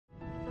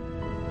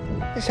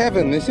It's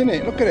heaven, this, isn't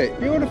it? Look at it.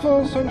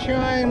 Beautiful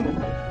sunshine.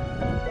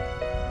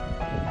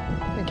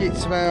 I think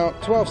it's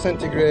about 12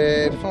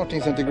 centigrade,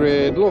 14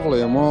 centigrade,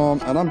 lovely and warm.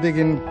 And I'm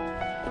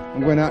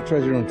going out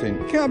treasure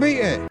hunting. Can't beat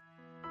it.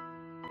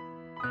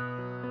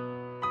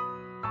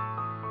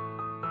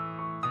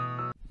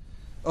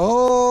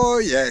 Oh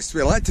yes,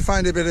 we like to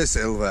find a bit of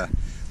silver,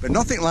 but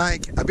nothing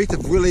like a bit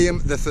of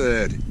William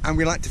III. And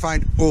we like to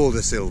find all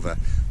the silver.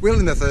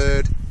 William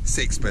III,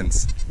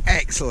 sixpence.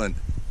 Excellent.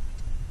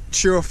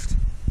 Chuffed,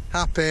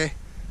 happy,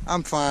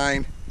 I'm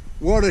fine.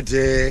 What a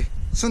day.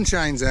 Sun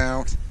shines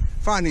out,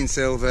 finding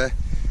silver.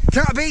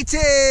 Can't beat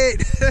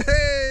it!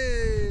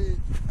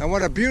 And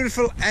what a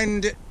beautiful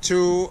end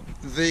to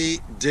the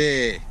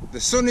day. The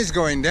sun is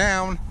going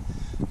down,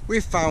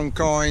 we've found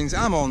coins,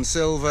 I'm on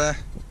silver,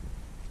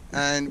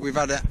 and we've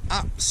had an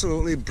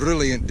absolutely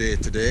brilliant day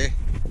today.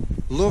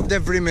 Loved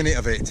every minute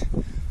of it.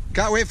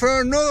 Can't wait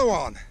for another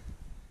one.